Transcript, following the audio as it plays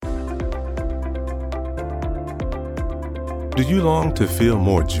Do you long to feel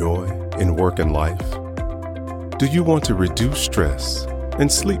more joy in work and life? Do you want to reduce stress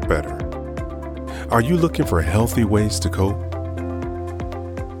and sleep better? Are you looking for healthy ways to cope?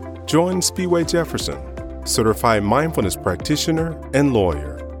 Join Speedway Jefferson, certified mindfulness practitioner and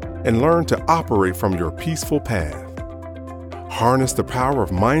lawyer, and learn to operate from your peaceful path. Harness the power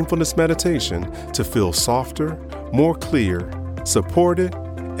of mindfulness meditation to feel softer, more clear, supported,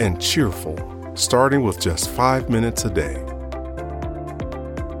 and cheerful, starting with just 5 minutes a day.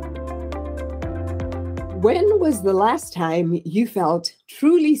 When was the last time you felt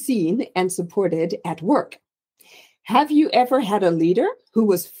truly seen and supported at work? Have you ever had a leader who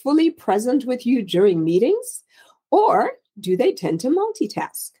was fully present with you during meetings? Or do they tend to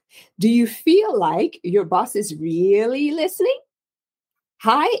multitask? Do you feel like your boss is really listening?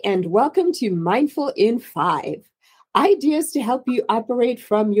 Hi, and welcome to Mindful in 5, ideas to help you operate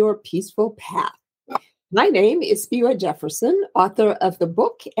from your peaceful path. My name is Speedway Jefferson, author of the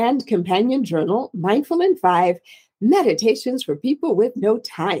book and companion journal, Mindful in 5, Meditations for People with No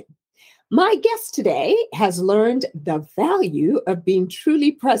Time. My guest today has learned the value of being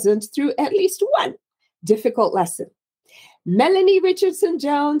truly present through at least one difficult lesson. Melanie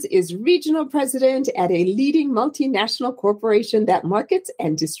Richardson-Jones is regional president at a leading multinational corporation that markets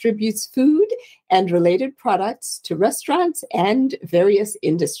and distributes food and related products to restaurants and various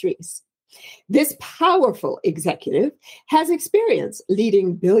industries. This powerful executive has experience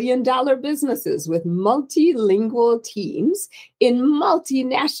leading billion-dollar businesses with multilingual teams in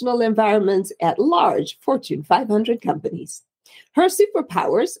multinational environments at large Fortune 500 companies. Her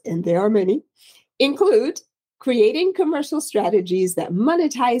superpowers, and there are many, include creating commercial strategies that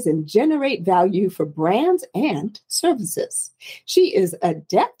monetize and generate value for brands and services. She is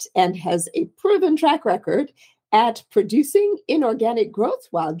adept and has a proven track record at producing inorganic growth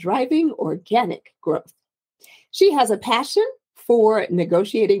while driving organic growth. She has a passion for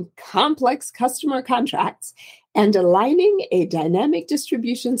negotiating complex customer contracts and aligning a dynamic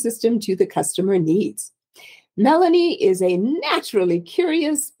distribution system to the customer needs. Melanie is a naturally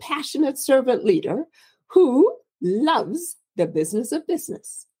curious, passionate servant leader who loves the business of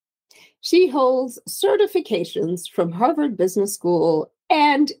business. She holds certifications from Harvard Business School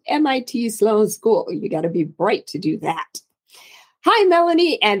and MIT Sloan School. You got to be bright to do that. Hi,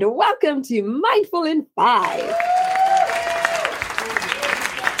 Melanie, and welcome to Mindful in 5.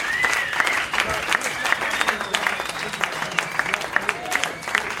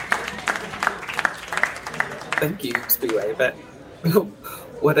 Thank you, Speedway. But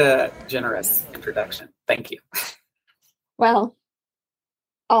what a generous introduction. Thank you. Well,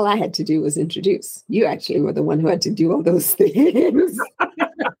 all I had to do was introduce. You actually were the one who had to do all those things.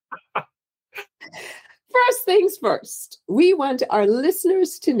 First things first, we want our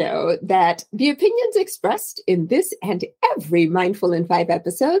listeners to know that the opinions expressed in this and every Mindful in 5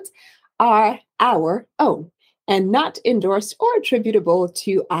 episodes are our own and not endorsed or attributable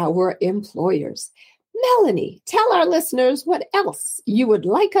to our employers. Melanie, tell our listeners what else you would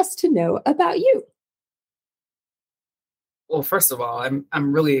like us to know about you. Well, first of all,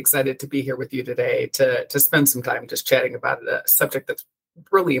 I'm really excited to be here with you today to spend some time just chatting about a subject that's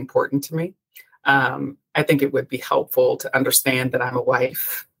really important to me. I think it would be helpful to understand that I'm a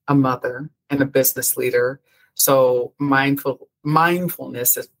wife, a mother, and a business leader. So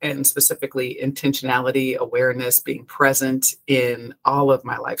mindfulness and specifically intentionality, awareness, being present in all of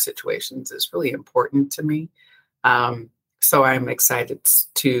my life situations is really important to me. So I'm excited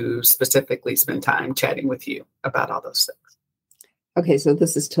to specifically spend time chatting with you about all those things. Okay, so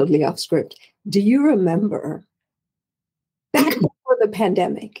this is totally off script. Do you remember back before the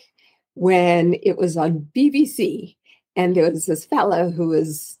pandemic when it was on BBC and there was this fellow who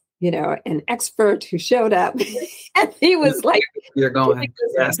was, an expert who showed up and he was like, you're going,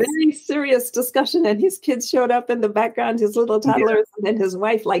 yes. Very serious discussion, and his kids showed up in the background, his little toddlers, and then his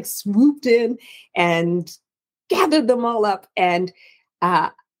wife swooped in and gathered them all up. And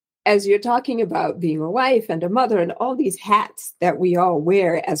as you're talking about being a wife and a mother and all these hats that we all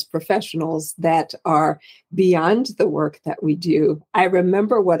wear as professionals that are beyond the work that we do, I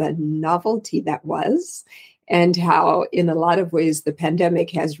remember what a novelty that was and how in a lot of ways the pandemic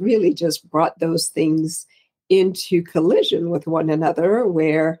has really just brought those things into collision with one another,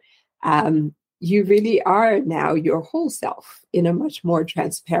 where you really are now your whole self in a much more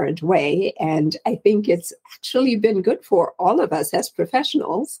transparent way. And I think it's actually been good for all of us as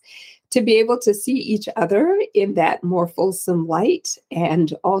professionals to be able to see each other in that more fulsome light,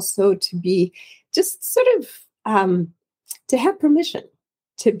 and also to be just sort of to have permission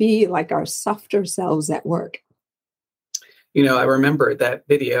to be like our softer selves at work. I remember that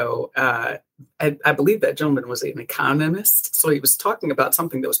video. I believe that gentleman was an economist. So he was talking about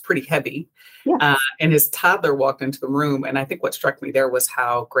something that was pretty heavy. Yes. And his toddler walked into the room. And I think what struck me there was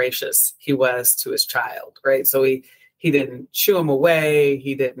how gracious he was to his child, right? So he didn't shoo him away.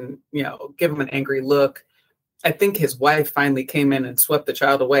 He didn't, give him an angry look. I think his wife finally came in and swept the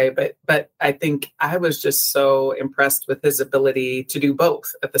child away. But I think I was just so impressed with his ability to do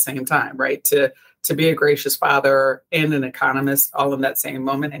both at the same time, right? To be a gracious father and an economist all in that same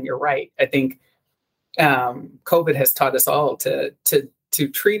moment. And you're right. I think COVID has taught us all to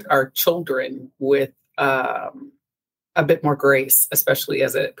treat our children with a bit more grace, especially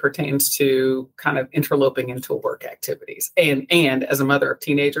as it pertains to kind of interloping into work activities. And as a mother of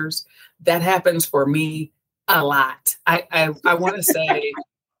teenagers, that happens for me a lot. I want to say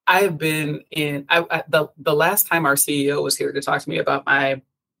I have been in the last time our CEO was here to talk to me about my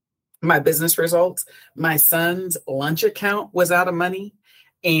business results, my son's lunch account was out of money,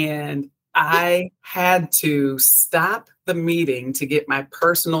 and I had to stop the meeting to get my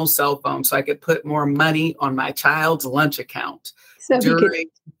personal cell phone so I could put more money on my child's lunch account. So so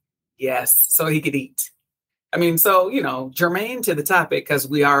he could eat. I mean, so, germane to the topic, because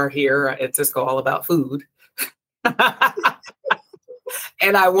we are here at Cisco all about food. And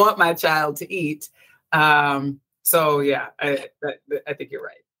I want my child to eat. So yeah, I think you're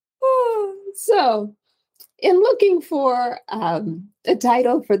right. So in looking for a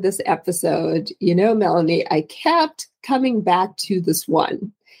title for this episode, Melanie, I kept coming back to this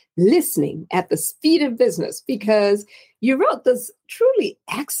one, listening at the speed of business, because you wrote this truly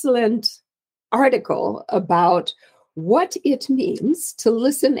excellent article about what it means to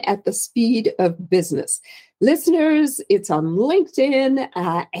listen at the speed of business. Listeners, it's on LinkedIn,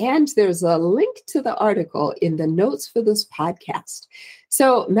 and there's a link to the article in the notes for this podcast.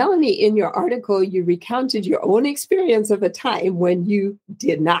 So, Melanie, in your article, you recounted your own experience of a time when you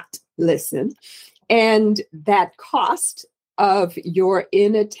did not listen and that cost of your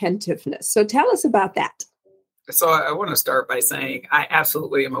inattentiveness. So tell us about that. So I want to start by saying I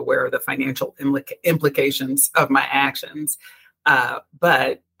absolutely am aware of the financial implications of my actions.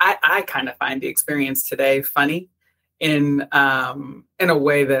 But I kind of find the experience today funny in a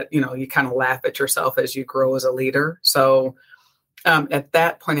way that, you kind of laugh at yourself as you grow as a leader. So at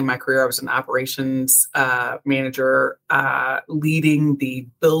that point in my career, I was an operations manager leading the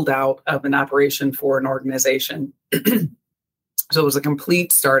build out of an operation for an organization. So it was a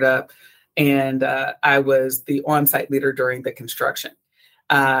complete startup. And I was the on-site leader during the construction.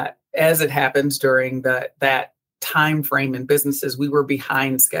 As it happens during that time frame in businesses, we were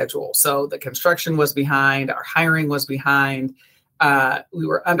behind schedule. So the construction was behind, our hiring was behind. We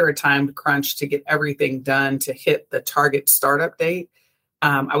were under a time crunch to get everything done to hit the target startup date.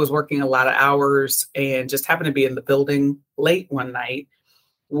 I was working a lot of hours and just happened to be in the building late one night,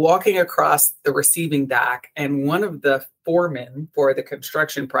 walking across the receiving dock, and one of the foremen for the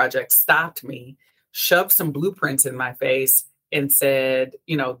construction project stopped me, shoved some blueprints in my face, and said,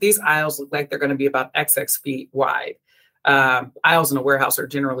 these aisles look like they're going to be about XX feet wide. Aisles in a warehouse are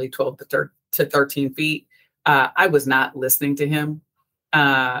generally 12 to 13 feet. I was not listening to him.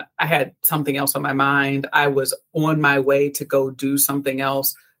 I had something else on my mind. I was on my way to go do something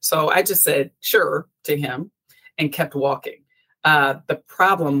else. So I just said, sure, to him and kept walking. The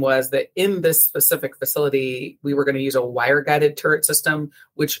problem was that in this specific facility, we were going to use a wire-guided turret system,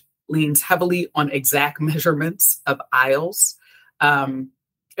 which leans heavily on exact measurements of aisles. And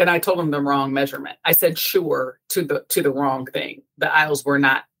I told him the wrong measurement. I said sure to the wrong thing. The aisles were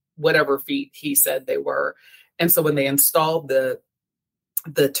not whatever feet he said they were. And so when they installed the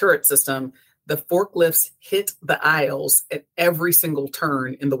turret system, the forklifts hit the aisles at every single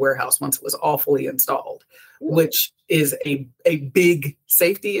turn in the warehouse once it was all fully installed, which is a big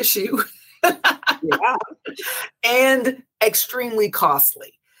safety issue. Yeah. And extremely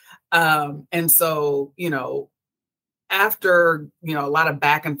costly. And so, after, a lot of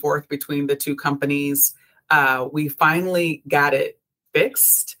back and forth between the two companies, we finally got it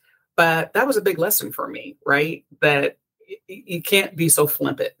fixed. But that was a big lesson for me, right? That you can't be so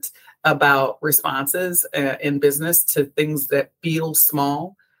flippant about responses in business to things that feel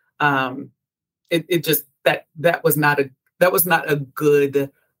small. It just that was not a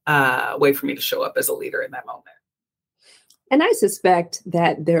good way for me to show up as a leader in that moment. And I suspect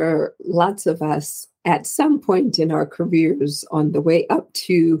that there are lots of us at some point in our careers on the way up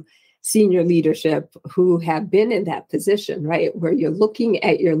to senior leadership who have been in that position, right? Where you're looking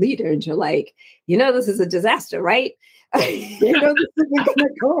at your leader and you're like, this is a disaster, right? This isn't going to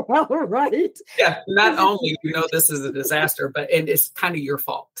go all right. Yeah, not only, this is a disaster, but it's kind of your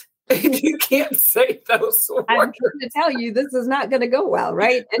fault. You can't say those words. I'm trying to tell you this is not going to go well,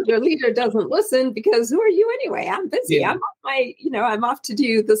 right? And your leader doesn't listen because who are you anyway? I'm busy. Yeah. I'm off I'm off to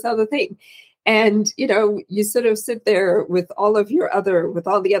do this other thing. And, you sort of sit there with all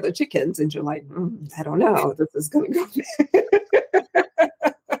the other chickens and you're like, I don't know, this is going to go.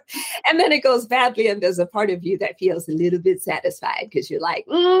 And then it goes badly. And there's a part of you that feels a little bit satisfied because you're like,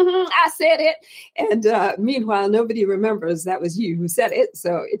 I said it. And meanwhile, nobody remembers that was you who said it.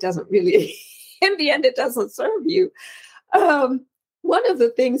 So it doesn't really, in the end, it doesn't serve you. One of the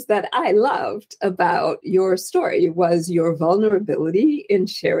things that I loved about your story was your vulnerability in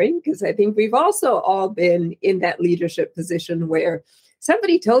sharing, because I think we've also all been in that leadership position where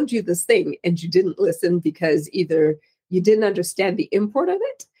somebody told you this thing and you didn't listen because either you didn't understand the import of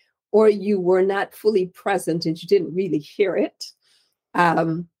it or you were not fully present and you didn't really hear it,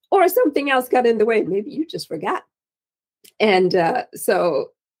 or something else got in the way. Maybe you just forgot. And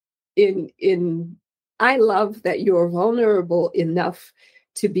so I love that you're vulnerable enough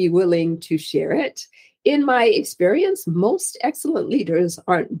to be willing to share it. In my experience, most excellent leaders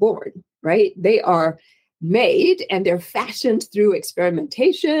aren't born, right? They are made and they're fashioned through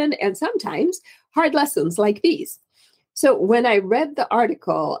experimentation and sometimes hard lessons like these. So when I read the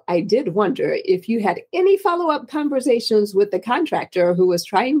article, I did wonder if you had any follow-up conversations with the contractor who was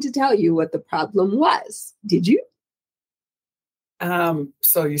trying to tell you what the problem was. Did you?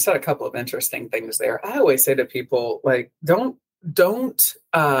 So you said a couple of interesting things there. I always say to people, like, don't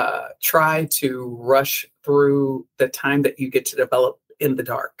try to rush through the time that you get to develop in the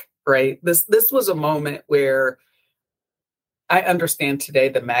dark, right? This was a moment where I understand today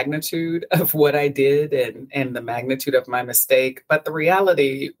the magnitude of what I did and the magnitude of my mistake. But the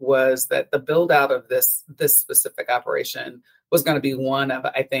reality was that the build out of this specific operation was going to be one of,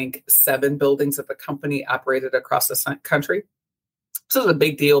 I think, 7 buildings that the company operated across the country. So it was a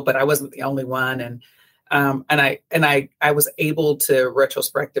big deal, but I wasn't the only one. And I was able to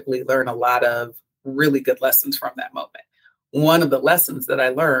retrospectively learn a lot of really good lessons from that moment. One of the lessons that I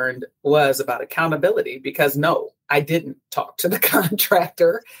learned was about accountability, because no, I didn't talk to the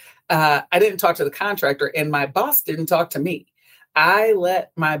contractor. I didn't talk to the contractor, and my boss didn't talk to me. I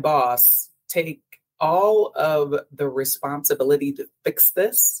let my boss take all of the responsibility to fix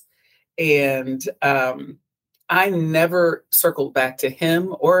this. And I never circled back to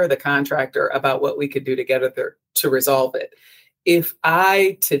him or the contractor about what we could do together to resolve it. If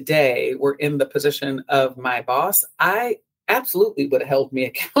I today were in the position of my boss, I absolutely would have held me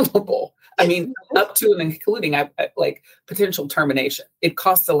accountable. I mean, up to and including like potential termination. It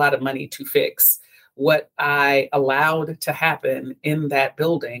costs a lot of money to fix what I allowed to happen in that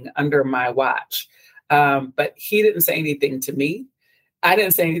building under my watch. But he didn't say anything to me. I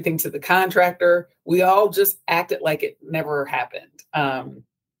didn't say anything to the contractor. We all just acted like it never happened. And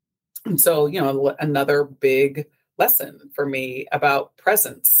so, another big lesson for me about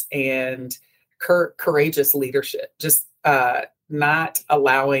presence and courageous leadership, just not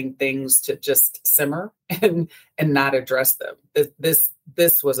allowing things to just simmer and not address them.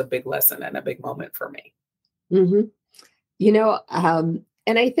 This was a big lesson and a big moment for me. Mm-hmm.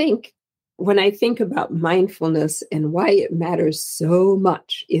 And I think when I think about mindfulness and why it matters so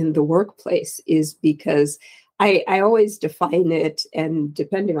much in the workplace is because I always define it, and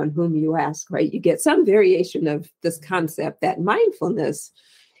depending on whom you ask, right, you get some variation of this concept that mindfulness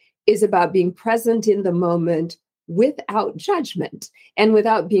is about being present in the moment without judgment and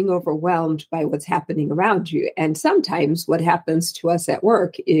without being overwhelmed by what's happening around you. And sometimes what happens to us at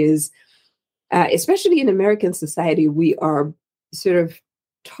work is, especially in American society, we are sort of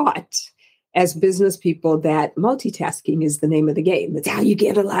taught as business people that multitasking is the name of the game. That's how you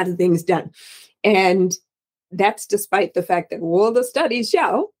get a lot of things done. And that's despite the fact that all the studies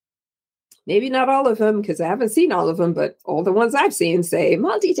show, maybe not all of them, because I haven't seen all of them, but all the ones I've seen say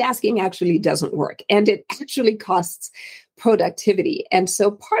multitasking actually doesn't work. And it actually costs productivity. And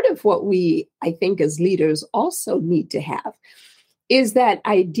so part of what we, I think, as leaders also need to have is that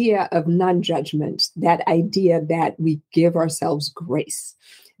idea of non-judgment, that idea that we give ourselves grace.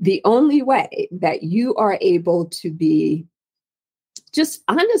 The only way that you are able to be just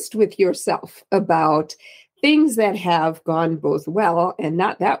honest with yourself about things that have gone both well and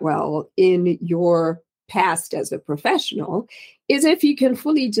not that well in your past as a professional is if you can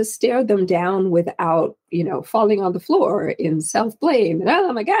fully just stare them down without, falling on the floor in self-blame. And,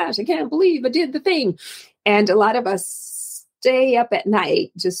 oh my gosh, I can't believe I did the thing. And a lot of us stay up at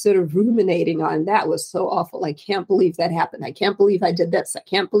night just sort of ruminating on that was so awful. I can't believe that happened. I can't believe I did this. I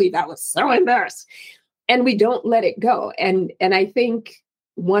can't believe I was so embarrassed. And we don't let it go. And I think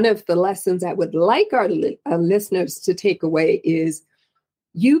one of the lessons I would like our listeners to take away is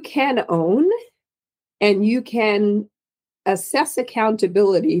you can own and you can assess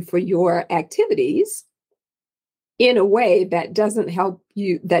accountability for your activities in a way that doesn't help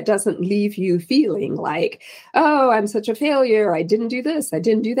you, that doesn't leave you feeling like, oh, I'm such a failure. I didn't do this. I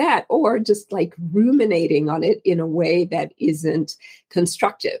didn't do that. Or just like ruminating on it in a way that isn't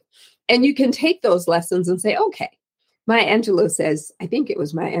constructive. And you can take those lessons and say, okay, Maya Angelou says, I think it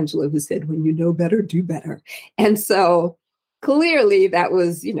was Maya Angelou who said, when you know better, do better. And so clearly that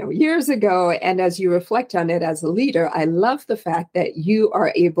was, years ago. And as you reflect on it as a leader, I love the fact that you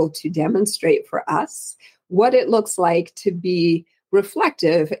are able to demonstrate for us what it looks like to be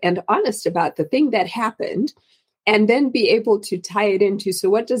reflective and honest about the thing that happened, and then be able to tie it into, so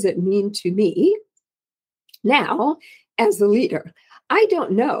what does it mean to me now as a leader? I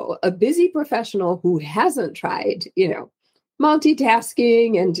don't know a busy professional who hasn't tried,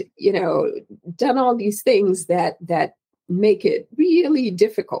 multitasking and, done all these things that make it really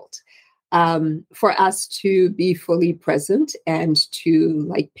difficult for us to be fully present and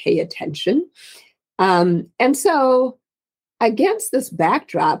to pay attention. And so against this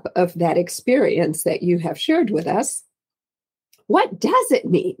backdrop of that experience that you have shared with us, what does it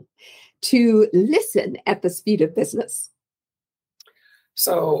mean to listen at the speed of business?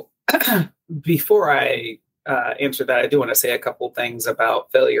 So before I answer that, I do want to say a couple things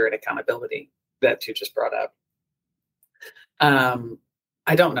about failure and accountability that you just brought up.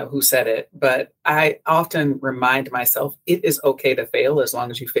 I don't know who said it, but I often remind myself it is okay to fail as long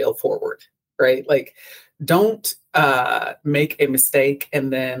as you fail forward. Right? Don't make a mistake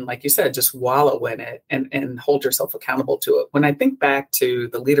and then, like you said, just wallow in it and hold yourself accountable to it. When I think back to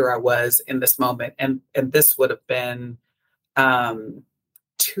the leader I was in this moment, and this would have been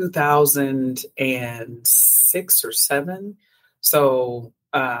 2006 or 7. So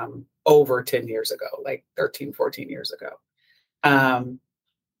over 10 years ago, like 13, 14 years ago.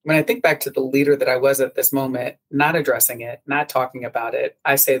 When I think back to the leader that I was at this moment, not addressing it, not talking about it,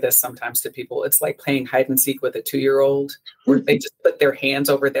 I say this sometimes to people. It's like playing hide and seek with a 2-year-old, where they just put their hands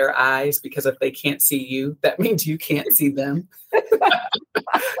over their eyes, because if they can't see you, that means you can't see them.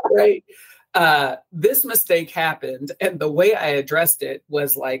 Right? This mistake happened, and the way I addressed it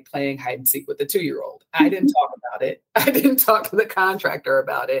was like playing hide and seek with a 2-year-old. I didn't talk about it. I didn't talk to the contractor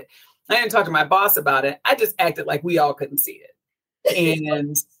about it. I didn't talk to my boss about it. I just acted like we all couldn't see it.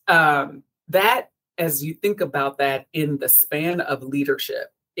 And that, as you think about that in the span of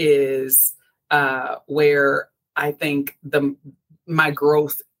leadership, is where I think my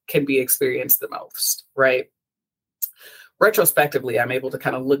growth can be experienced the most, right? Retrospectively, I'm able to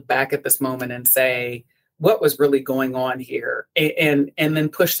kind of look back at this moment and say, what was really going on here? And then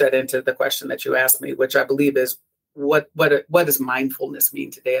push that into the question that you asked me, which I believe is, what does mindfulness mean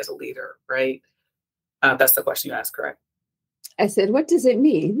today as a leader, right? That's the question you asked, correct? I said, what does it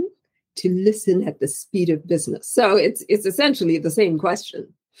mean to listen at the speed of business? So it's essentially the same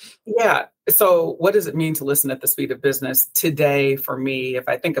question. Yeah. So what does it mean to listen at the speed of business today? For me, if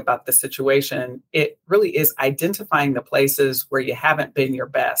I think about the situation, it really is identifying the places where you haven't been your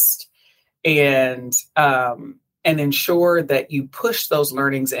best, and ensure that you push those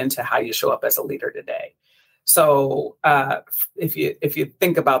learnings into how you show up as a leader today. So if you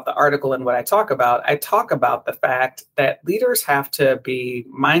think about the article and what I talk about the fact that leaders have to be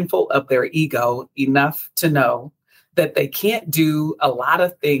mindful of their ego enough to know that they can't do a lot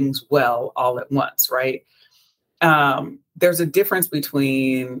of things well all at once, right? There's a difference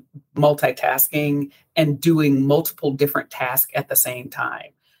between multitasking and doing multiple different tasks at the same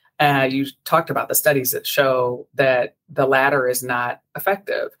time. You talked about the studies that show that the latter is not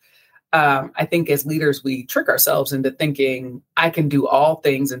effective. I think as leaders, we trick ourselves into thinking I can do all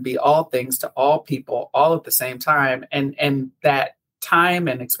things and be all things to all people all at the same time. And that time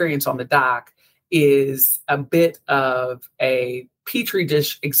and experience on the dock is a bit of a petri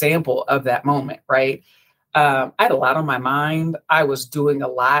dish example of that moment, right? I had a lot on my mind. I was doing a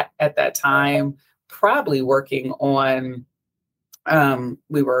lot at that time, probably working on,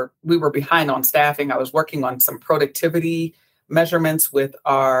 we were behind on staffing. I was working on some productivity measurements with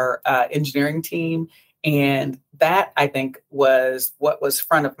our engineering team. And that, I think, was what was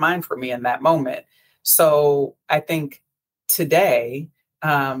front of mind for me in that moment. So I think today,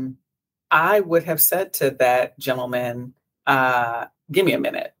 I would have said to that gentleman, give me a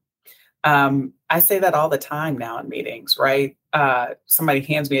minute. I say that all the time now in meetings, right? Somebody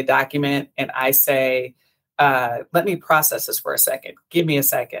hands me a document and I say, let me process this for a second. Give me a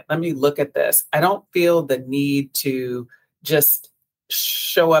second. Let me look at this. I don't feel the need to just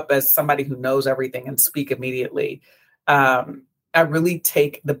show up as somebody who knows everything and speak immediately. I really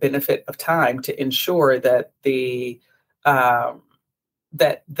take the benefit of time to ensure that the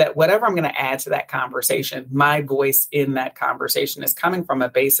that whatever I'm going to add to that conversation, my voice in that conversation is coming from a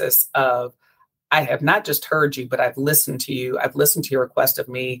basis of, I have not just heard you, but I've listened to you. I've listened to your request of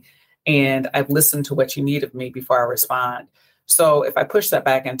me, and I've listened to what you need of me before I respond. So if I push that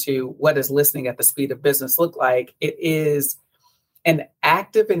back into what does listening at the speed of business look like, it is an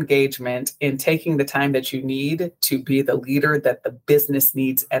active engagement in taking the time that you need to be the leader that the business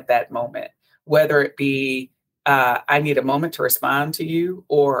needs at that moment, whether it be I need a moment to respond to you,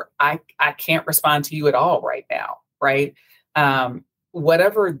 or I can't respond to you at all right now, right?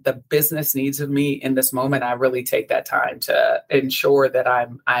 Whatever the business needs of me in this moment, I really take that time to ensure that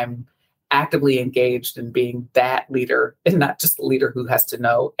I'm actively engaged in being that leader, and not just a leader who has to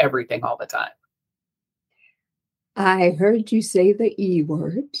know everything all the time. I heard you say the E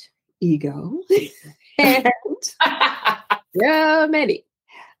word, ego, and so many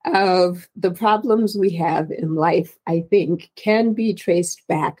of the problems we have in life, I think, can be traced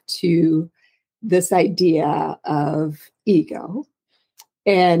back to this idea of ego.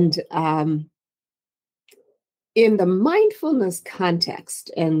 And in the mindfulness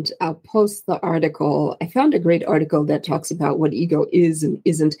context, and I'll post the article, I found a great article that talks about what ego is and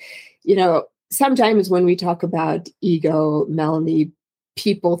isn't. Sometimes when we talk about ego, Melanie,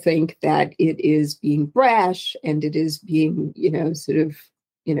 people think that it is being brash and it is being,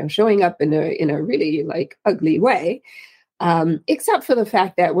 showing up in a really like ugly way. Except for the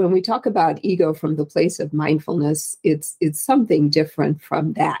fact that when we talk about ego from the place of mindfulness, it's something different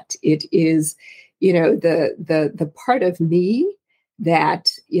from that. It is, the part of me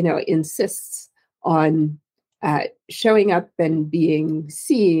that, insists on showing up and being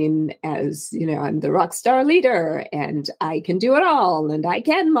seen as, I'm the rock star leader and I can do it all and I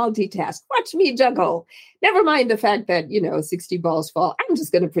can multitask. Watch me juggle. Never mind the fact that, 60 balls fall. I'm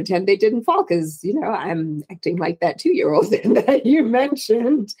just going to pretend they didn't fall because, I'm acting like that 2-year-old that you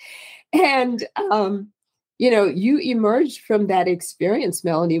mentioned. And, you emerged from that experience,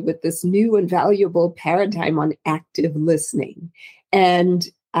 Melanie, with this new and valuable paradigm on active listening. And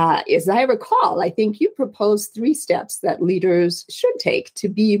as I recall, I think you proposed 3 steps that leaders should take to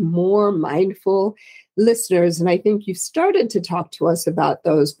be more mindful listeners. And I think you've started to talk to us about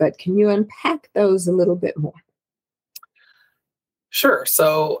those, but can you unpack those a little bit more? Sure.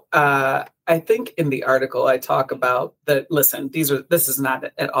 So I think in the article, I talk about this is not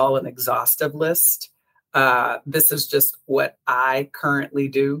at all an exhaustive list. This is just what I currently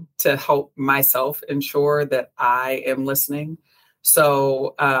do to help myself ensure that I am listening.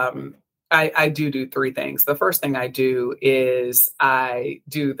 So I do 3 things. The first thing I do is I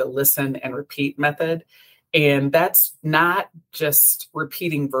do the listen and repeat method. And that's not just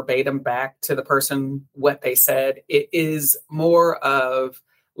repeating verbatim back to the person what they said. It is more of,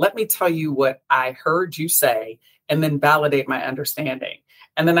 let me tell you what I heard you say, and then validate my understanding.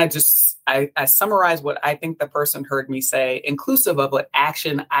 And then I summarize what I think the person heard me say, inclusive of what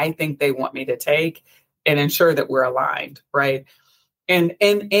action I think they want me to take, and ensure that we're aligned, right? And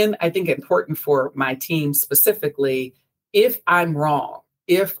I think important for my team specifically, if I'm wrong,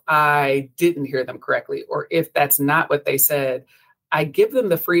 if I didn't hear them correctly, or if that's not what they said, I give them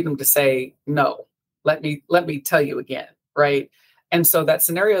the freedom to say, no, let me tell you again, right? And so that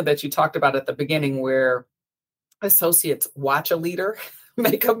scenario that you talked about at the beginning where associates watch a leader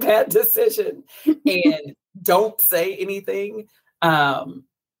make a bad decision and don't say anything,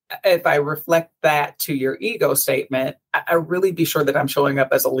 if I reflect that to your ego statement, I really be sure that I'm showing up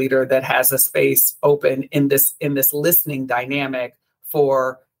as a leader that has a space open in this listening dynamic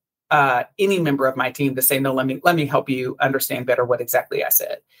for any member of my team to say, no, let me help you understand better what exactly I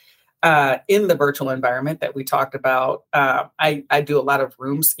said. In the virtual environment that we talked about, I do a lot of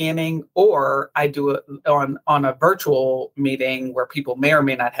room scanning, or I do it on a virtual meeting where people may or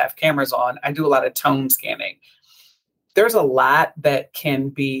may not have cameras on. I do a lot of tone scanning. There's a lot that can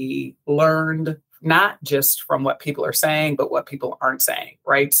be learned, not just from what people are saying, but what people aren't saying,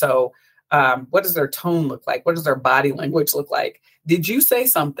 right? So what does their tone look like? What does their body language look like? Did you say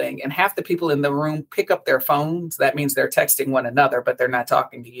something and half the people in the room pick up their phones? That means they're texting one another, but they're not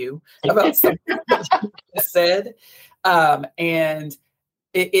talking to you about something that you just said. And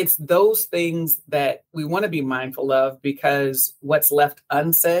it's those things that we want to be mindful of, because what's left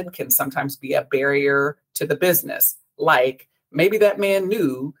unsaid can sometimes be a barrier to the business. Like maybe that man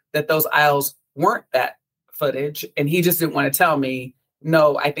knew that those aisles weren't that footage and he just didn't want to tell me,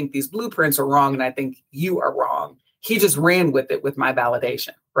 no, I think these blueprints are wrong and I think you are wrong. He just ran with it with my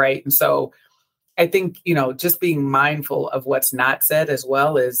validation, right? And so I think, just being mindful of what's not said as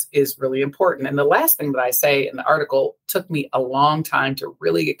well is really important. And the last thing that I say in the article took me a long time to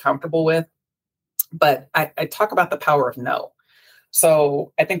really get comfortable with, but I talk about the power of no.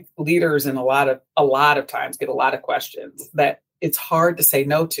 So I think leaders in a lot of times get a lot of questions that it's hard to say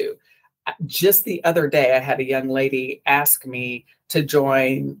no to. Just the other day, I had a young lady ask me to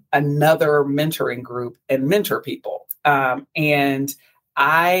join another mentoring group and mentor people. And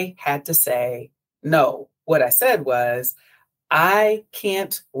I had to say no. What I said was, I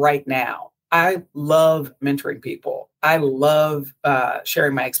can't right now. I love mentoring people. I love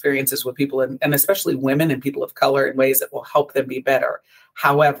sharing my experiences with people, and especially women and people of color, in ways that will help them be better.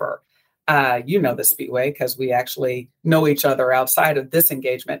 However, you know this, Speedway, because we actually know each other outside of this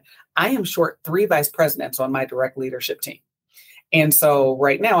engagement. I am short 3 vice presidents on my direct leadership team. And so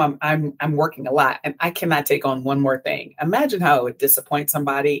right now I'm working a lot, and I cannot take on one more thing. Imagine how it would disappoint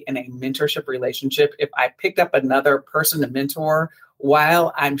somebody in a mentorship relationship if I picked up another person to mentor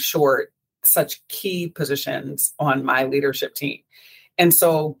while I'm short such key positions on my leadership team. And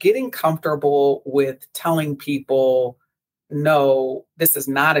so getting comfortable with telling people, no, this is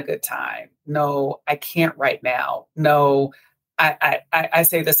not a good time. No, I can't right now. No, I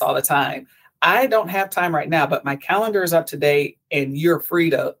say this all the time. I don't have time right now, but my calendar is up to date, and you're free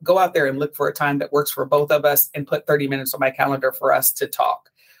to go out there and look for a time that works for both of us and put 30 minutes on my calendar for us to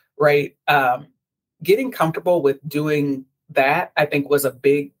talk, right? Getting comfortable with doing that, I think, was a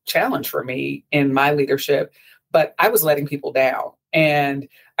big challenge for me in my leadership, but I was letting people down, and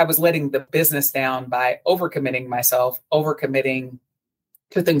I was letting the business down by overcommitting myself, overcommitting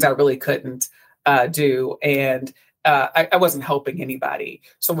to things I really couldn't do. And I wasn't helping anybody.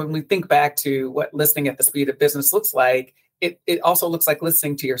 So when we think back to what listening at the speed of business looks like, it also looks like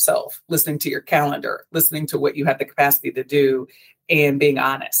listening to yourself, listening to your calendar, listening to what you have the capacity to do, and being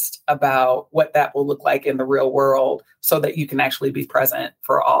honest about what that will look like in the real world so that you can actually be present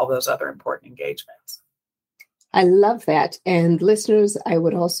for all those other important engagements. I love that. And listeners, I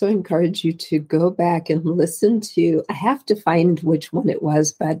would also encourage you to go back and listen to, I have to find which one it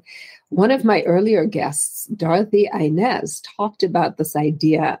was, but one of my earlier guests, Dorothy Inez, talked about this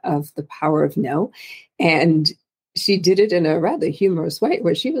idea of the power of no. And she did it in a rather humorous way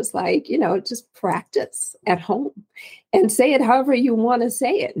where she was like, just practice at home and say it however you want to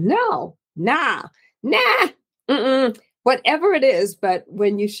say it. No, nah, whatever it is. But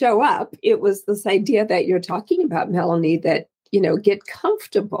when you show up, it was this idea that you're talking about, Melanie, that, get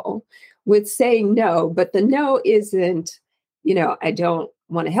comfortable with saying no, but the no isn't, I don't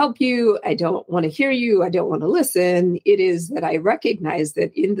want to help you. I don't want to hear you. I don't want to listen. It is that I recognize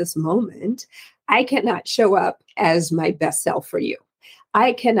that in this moment, I cannot show up as my best self for you.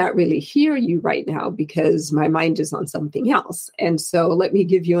 I cannot really hear you right now because my mind is on something else. And so let me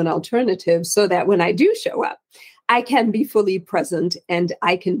give you an alternative so that when I do show up, I can be fully present and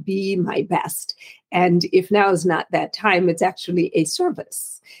I can be my best. And if now is not that time, it's actually a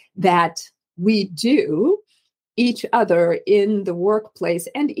service that we do each other in the workplace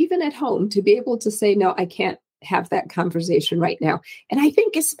and even at home to be able to say, no, I can't have that conversation right now. And I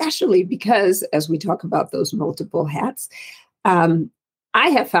think especially because as we talk about those multiple hats, I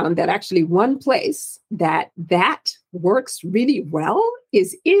have found that actually one place that works really well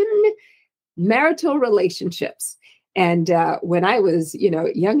is in marital relationships. And when I was,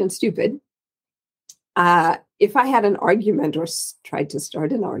 young and stupid, if I had an argument or tried to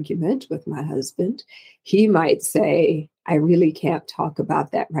start an argument with my husband, he might say, I really can't talk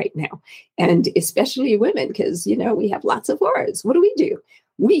about that right now. And especially women, because, we have lots of words. What do?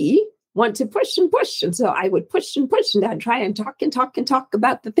 We want to push and push. And so I would push and push and I'd try and talk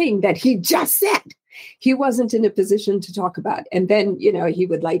about the thing that he just said. He wasn't in a position to talk about. And then, he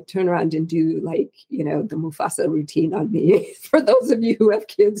would turn around and do the Mufasa routine on me. For those of you who have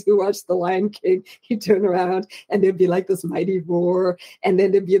kids who watch The Lion King, he'd turn around and there'd be this mighty roar and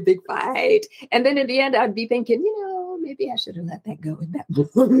then there'd be a big fight. And then at the end, I'd be thinking, maybe I should have let that go in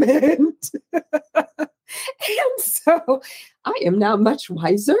that moment. And so I am now much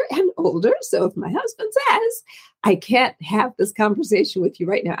wiser and older. So if my husband says, I can't have this conversation with you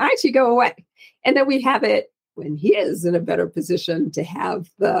right now, I actually go away. And then we have it when he is in a better position to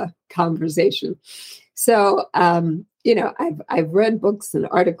have the conversation. So, I've read books and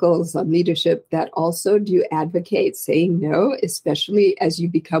articles on leadership that also do advocate saying no, especially as you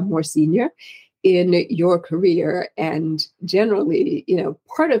become more senior in your career. And generally,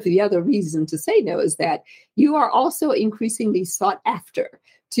 part of the other reason to say no is that you are also increasingly sought after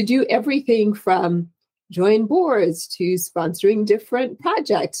to do everything from join boards to sponsoring different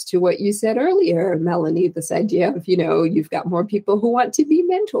projects to what you said earlier, Melanie, this idea of, you've got more people who want to be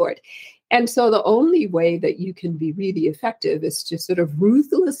mentored. And so the only way that you can be really effective is to sort of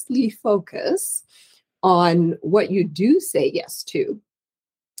ruthlessly focus on what you do say yes to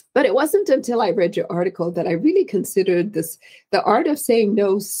But it wasn't until I read your article that I really considered the art of saying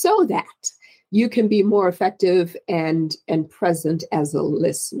no so that you can be more effective and present as a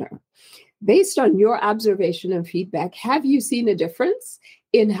listener. Based on your observation and feedback, have you seen a difference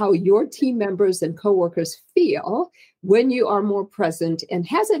in how your team members and coworkers feel when you are more present? And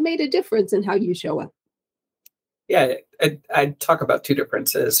has it made a difference in how you show up? Yeah, I'd talk about two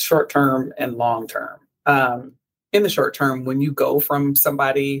differences, short term and long term. In the short term, when you go from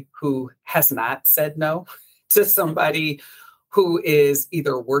somebody who has not said no to somebody who is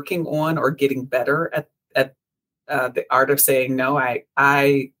either working on or getting better at the art of saying no,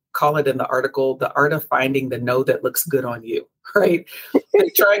 I call it in the article, the art of finding the no that looks good on you, right?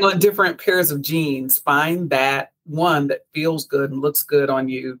 Like trying on different pairs of jeans, find that one that feels good and looks good on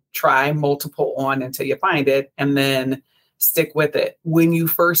you, try multiple on until you find it, and then stick with it. When you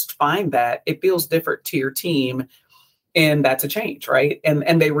first find that, it feels different to your team, and that's a change, right?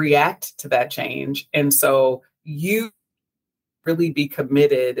 And they react to that change. And so you really be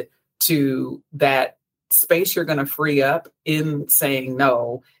committed to that space you're going to free up in saying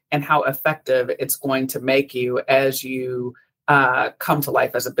no, and how effective it's going to make you as you come to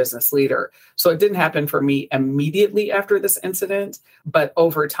life as a business leader. So it didn't happen for me immediately after this incident, but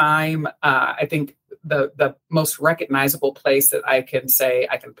over time, I think the most recognizable place that I can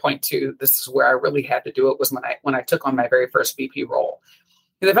point to, this is where I really had to do it, was when I took on my very first VP role.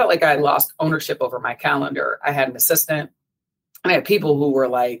 Because I felt like I lost ownership over my calendar. I had an assistant, and I had people who were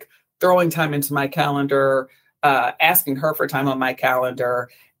like throwing time into my calendar, asking her for time on my calendar.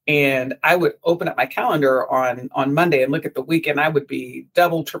 And I would open up my calendar on Monday and look at the week, and I would be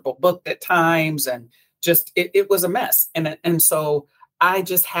double, triple booked at times. And just, it was a mess. And so I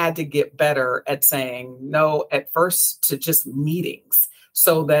just had to get better at saying no at first to just meetings,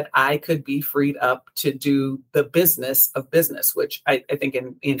 so that I could be freed up to do the business of business, which I think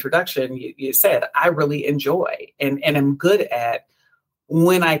in the introduction, you said, I really enjoy and am good at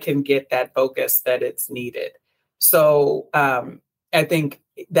when I can get that focus that it's needed. So I think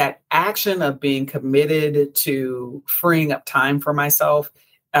that action of being committed to freeing up time for myself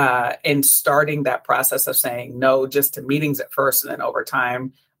and starting that process of saying no just to meetings at first, and then over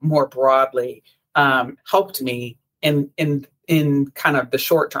time more broadly, helped me in kind of the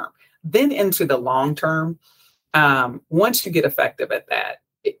short term. Then into the long term, once you get effective at that,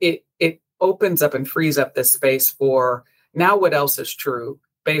 it opens up and frees up this space for, now what else is true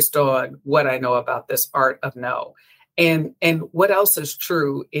based on what I know about this art of no. And what else is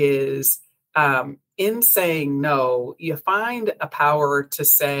true is in saying no, you find a power to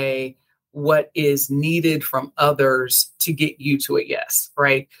say what is needed from others to get you to a yes,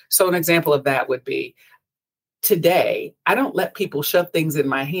 right? So an example of that would be, today, I don't let people shove things in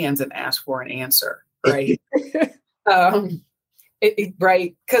my hands and ask for an answer, right?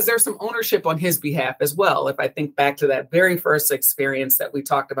 Right? Because there's some ownership on his behalf as well. If I think back to that very first experience that we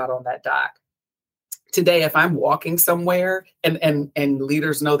talked about on that doc. Today, if I'm walking somewhere, and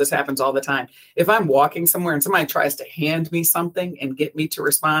leaders know this happens all the time, if I'm walking somewhere and somebody tries to hand me something and get me to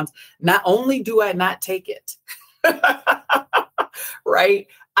respond, not only do I not take it, right?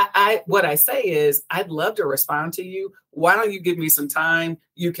 What I say is, I'd love to respond to you. Why don't you give me some time?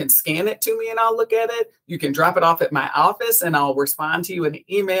 You can scan it to me and I'll look at it. You can drop it off at my office and I'll respond to you in an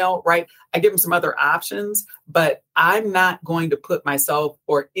email, right? I give them some other options, but I'm not going to put myself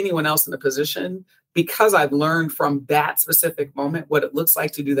or anyone else in a position, because I've learned from that specific moment what it looks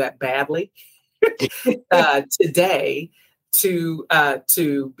like to do that badly today,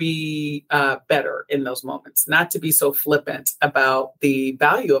 to be better in those moments, not to be so flippant about the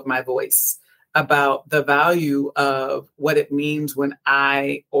value of my voice, about the value of what it means when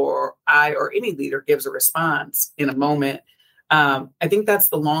I or any leader gives a response in a moment. I think that's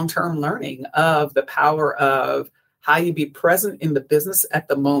the long-term learning of the power of how you be present in the business at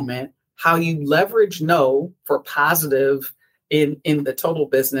the moment, how you leverage no for positive in the total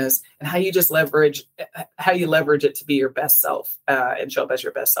business, and how you leverage it to be your best self and show up as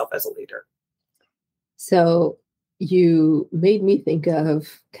your best self as a leader. So you made me think of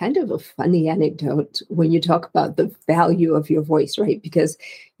kind of a funny anecdote when you talk about the value of your voice, right? Because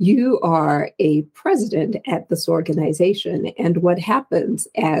you are a president at this organization, and what happens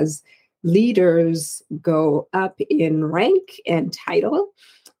as leaders go up in rank and title,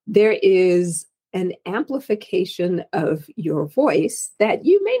 there is an amplification of your voice that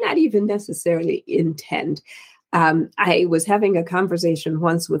you may not even necessarily intend. I was having a conversation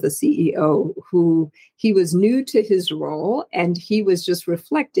once with a CEO who he was new to his role, and he was just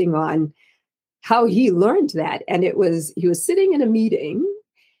reflecting on how he learned that. And he was sitting in a meeting,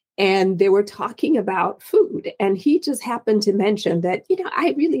 and they were talking about food. And he just happened to mention that,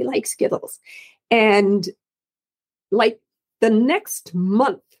 I really like Skittles. And like the next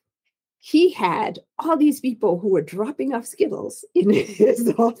month, he had all these people who were dropping off Skittles in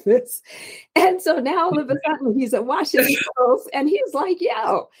his office. And so now all of a sudden he's at Washington Skittles and he's like,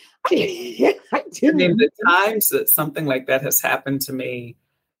 yo, I mean, the times that something like that has happened to me,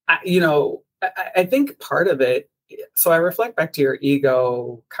 I think part of it, so I reflect back to your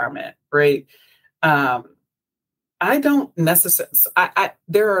ego comment, right? I don't necessarily,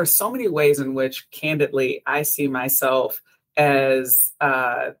 there are so many ways in which candidly I see myself as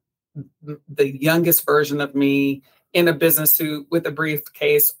the youngest version of me in a business suit with a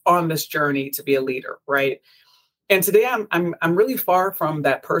briefcase on this journey to be a leader, right? And today I'm really far from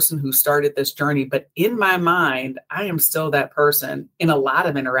that person who started this journey, but in my mind, I am still that person in a lot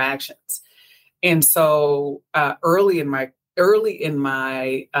of interactions. And so early in my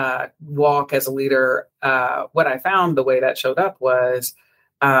walk as a leader, what I found, the way that showed up was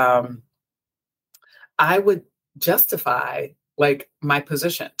I would justify like my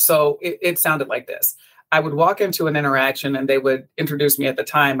position. So it sounded like this. I would walk into an interaction and they would introduce me. At the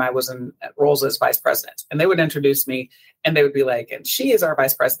time I was in roles as vice president, and they would introduce me and they would be like, and she is our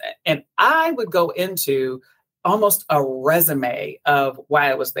vice president. And I would go into almost a resume of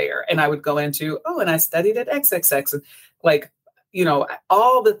why I was there. And I would go into, and I studied at XXX, and like,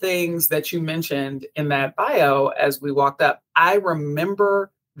 all the things that you mentioned in that bio as we walked up. I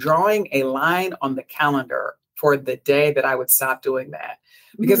remember drawing a line on the calendar for the day that I would stop doing that.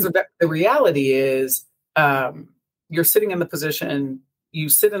 Because the reality is, you're sitting in the position, you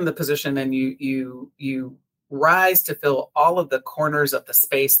sit in the position and you rise to fill all of the corners of the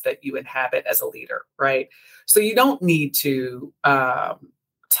space that you inhabit as a leader, right? So you don't need to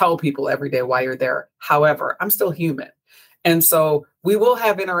tell people every day why you're there. However, I'm still human. And so we will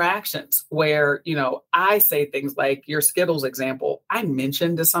have interactions where, I say things like your Skittles example. I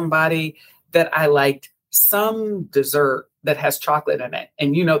mentioned to somebody that I liked some dessert that has chocolate in it.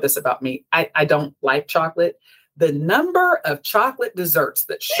 And you know this about me. I don't like chocolate. The number of chocolate desserts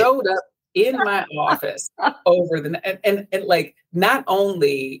that showed up in my office over and like, not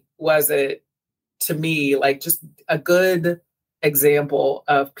only was it to me like just a good example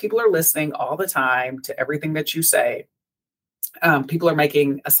of people are listening all the time to everything that you say. People are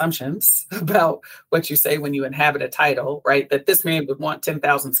making assumptions about what you say when you inhabit a title, right? That this man would want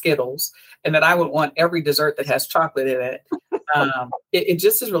 10,000 Skittles and that I would want every dessert that has chocolate in it. It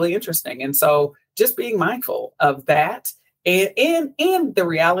just is really interesting. And so just being mindful of that and the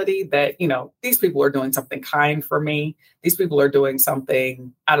reality that, these people are doing something kind for me. These people are doing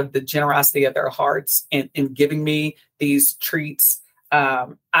something out of the generosity of their hearts and giving me these treats. I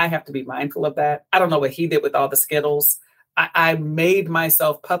have to be mindful of that. I don't know what he did with all the Skittles. I made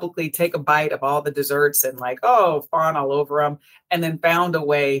myself publicly take a bite of all the desserts and fawn all over them, and then found a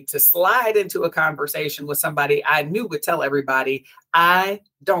way to slide into a conversation with somebody I knew would tell everybody I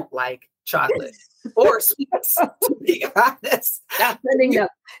don't like chocolate or sweets, to be honest. I'm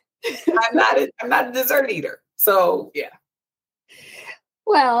not a dessert eater. So, yeah.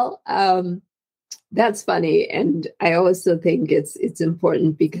 Well, that's funny. And I also think it's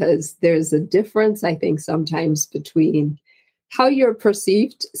important because there's a difference, I think, sometimes between how you're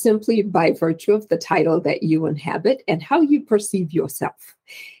perceived simply by virtue of the title that you inhabit and how you perceive yourself.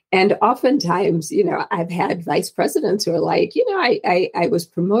 And oftentimes, I've had vice presidents who are like, I was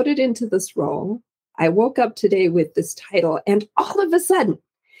promoted into this role. I woke up today with this title, and all of a sudden,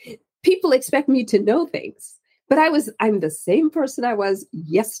 people expect me to know things. But I'm the same person I was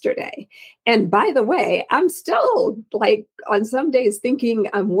yesterday. And by the way, I'm still on some days thinking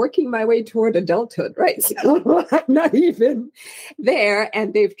I'm working my way toward adulthood, right? So I'm not even there.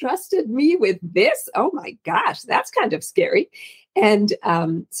 And they've trusted me with this. Oh my gosh, that's kind of scary. And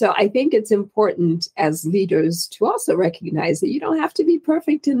so I think it's important as leaders to also recognize that you don't have to be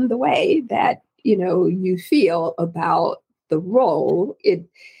perfect in the way that, you feel about the role.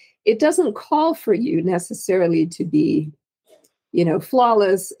 It doesn't call for you necessarily to be,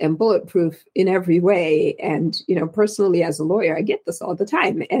 flawless and bulletproof in every way. And, personally as a lawyer, I get this all the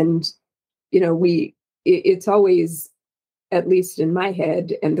time. And, it's always, at least in my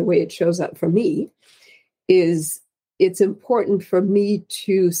head and the way it shows up for me, is it's important for me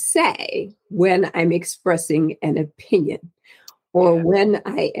to say when I'm expressing an opinion or when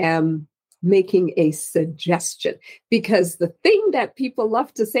I am making a suggestion, because the thing that people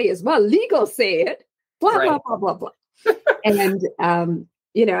love to say is, well, legal say it, blah, right. blah, blah, blah, blah. And,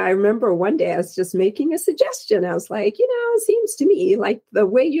 I remember one day I was just making a suggestion. I was like, it seems to me like the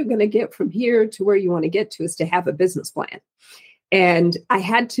way you're going to get from here to where you want to get to is to have a business plan. And I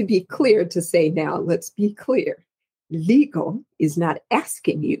had to be clear to say, now let's be clear. Legal is not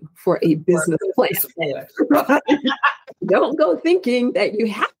asking you for a business plan. Right? Don't go thinking that you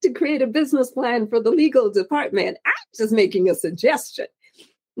have to create a business plan for the legal department. I'm just making a suggestion.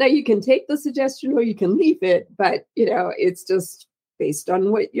 Now, you can take the suggestion or you can leave it, but it's just based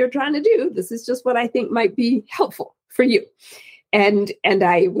on what you're trying to do. This is just what I think might be helpful for you. And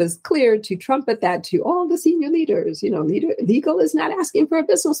I was clear to trumpet that to all the senior leaders. Legal is not asking for a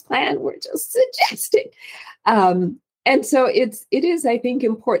business plan. We're just suggesting. And so it is, I think,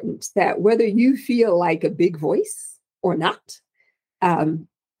 important that whether you feel like a big voice or not,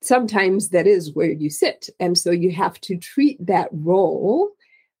 sometimes that is where you sit. And so you have to treat that role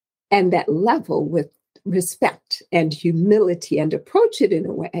and that level with respect and humility and approach it in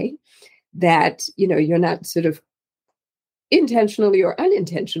a way that, you're not sort of intentionally or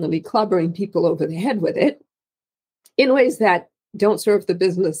unintentionally clobbering people over the head with it in ways that don't serve the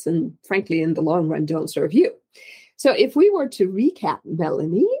business and, frankly, in the long run, don't serve you. So if we were to recap,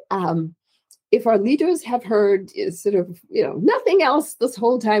 Melanie, if our leaders have heard sort of, nothing else this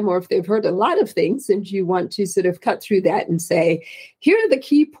whole time, or if they've heard a lot of things and you want to sort of cut through that and say, here are the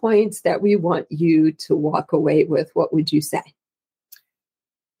key points that we want you to walk away with, what would you say?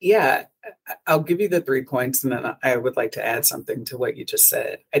 Yeah, I'll give you the 3 points, and then I would like to add something to what you just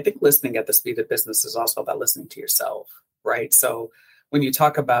said. I think listening at the speed of business is also about listening to yourself, right? So when you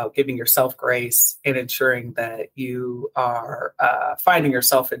talk about giving yourself grace and ensuring that you are finding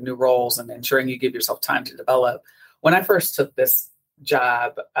yourself in new roles and ensuring you give yourself time to develop. When I first took this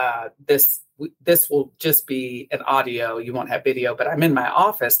job, this will just be an audio. You won't have video, but I'm in my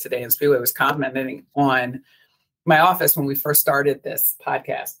office today, and Speedway was commenting on my office when we first started this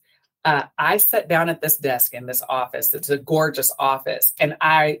podcast. I sat down at this desk in this office. It's a gorgeous office. And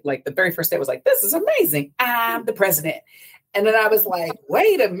I, the very first day, was like, this is amazing. I'm the president. And then I was like,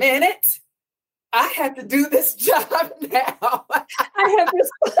 wait a minute. I have to do this job now. I have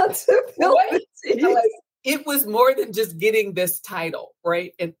responsibility. It was more than just getting this title,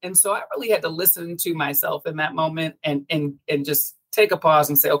 right? And so I really had to listen to myself in that moment and just take a pause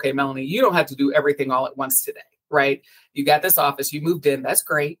and say, okay, Melanie, you don't have to do everything all at once today, right? You got this office, you moved in, that's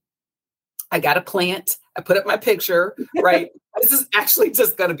great. I got a plant, I put up my picture, right? This is actually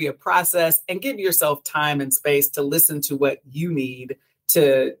just going to be a process, and give yourself time and space to listen to what you need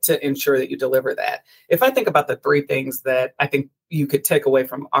to ensure that you deliver that. If I think about the 3 things that I think you could take away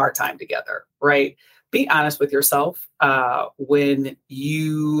from our time together, right? Be honest with yourself when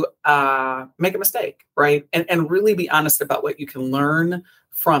you make a mistake, right? And really be honest about what you can learn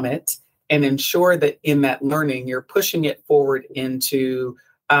from it, and ensure that in that learning, you're pushing it forward into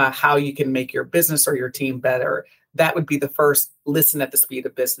how you can make your business or your team better. That would be the first, listen at the speed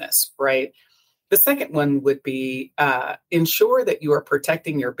of business, right? The second one would be ensure that you are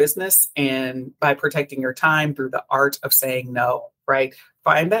protecting your business, and by protecting your time through the art of saying no, right?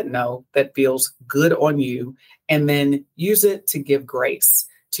 Find that no that feels good on you, and then use it to give grace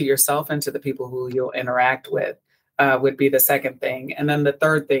to yourself and to the people who you'll interact with. Would be the second thing. And then the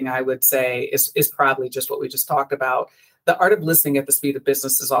third thing I would say is probably just what we just talked about. The art of listening at the speed of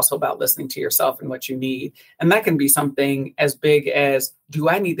business is also about listening to yourself and what you need. And that can be something as big as, do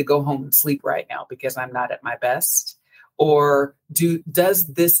I need to go home and sleep right now because I'm not at my best? Or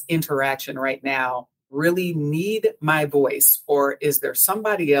does this interaction right now really need my voice? Or is there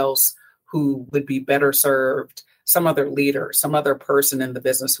somebody else who would be better served, some other leader, some other person in the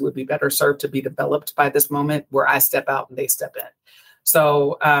business who would be better served to be developed by this moment where I step out and they step in?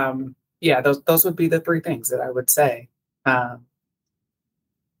 So, those would be the 3 things that I would say.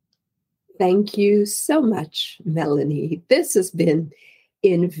 Thank you so much, Melanie. This has been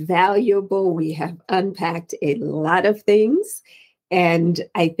invaluable. We have unpacked a lot of things. And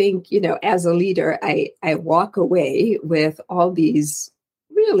I think, as a leader, I walk away with all these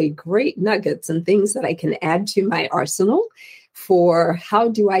really great nuggets and things that I can add to my arsenal for how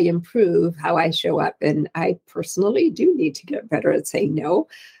do I improve how I show up. And I personally do need to get better at saying no.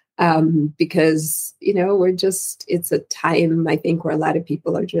 Because, it's a time, I think, where a lot of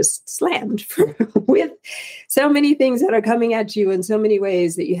people are just slammed with so many things that are coming at you in so many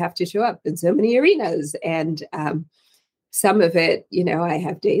ways that you have to show up in so many arenas. And some of it, I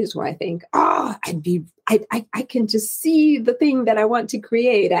have days where I think, I can just see the thing that I want to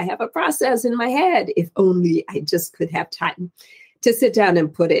create. I have a process in my head. If only I just could have time to sit down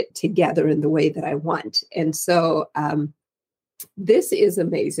and put it together in the way that I want. And so, this is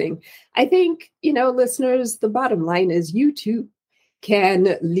amazing. I think, listeners, the bottom line is you too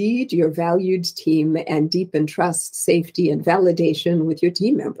can lead your valued team and deepen trust, safety, and validation with your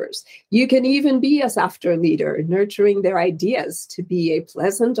team members. You can even be a softer leader, nurturing their ideas to be a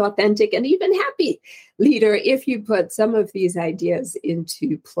pleasant, authentic, and even happy leader if you put some of these ideas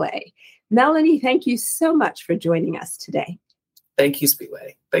into play. Melanie, thank you so much for joining us today. Thank you,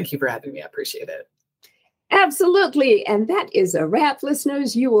 Speedway. Thank you for having me. I appreciate it. Absolutely. And that is a wrap,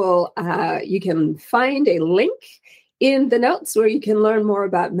 listeners. You can find a link in the notes where you can learn more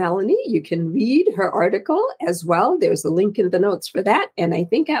about Melanie. You can read her article as well. There's a link in the notes for that. And I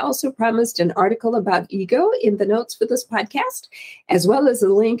think I also promised an article about ego in the notes for this podcast, as well as a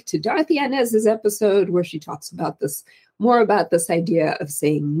link to Dorothy Inez's episode where she talks about more about this idea of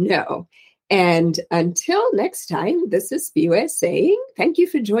saying no. And until next time, this is Spiwe saying thank you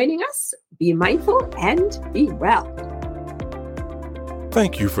for joining us. Be mindful and be well.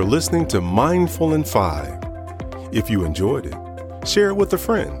 Thank you for listening to Mindful in 5. If you enjoyed it, share it with a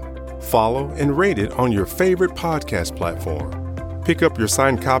friend. Follow and rate it on your favorite podcast platform. Pick up your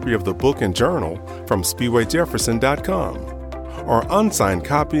signed copy of the book and journal from SpeedwayJefferson.com or unsigned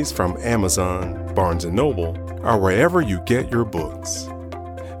copies from Amazon, Barnes & Noble, or wherever you get your books.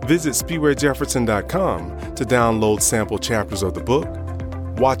 Visit SpeedwayJefferson.com to download sample chapters of the book,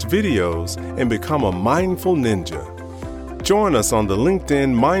 watch videos, and become a mindful ninja. Join us on the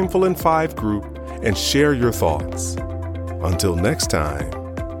LinkedIn Mindful in 5 group and share your thoughts. Until next time,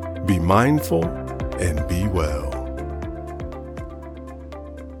 be mindful and be well.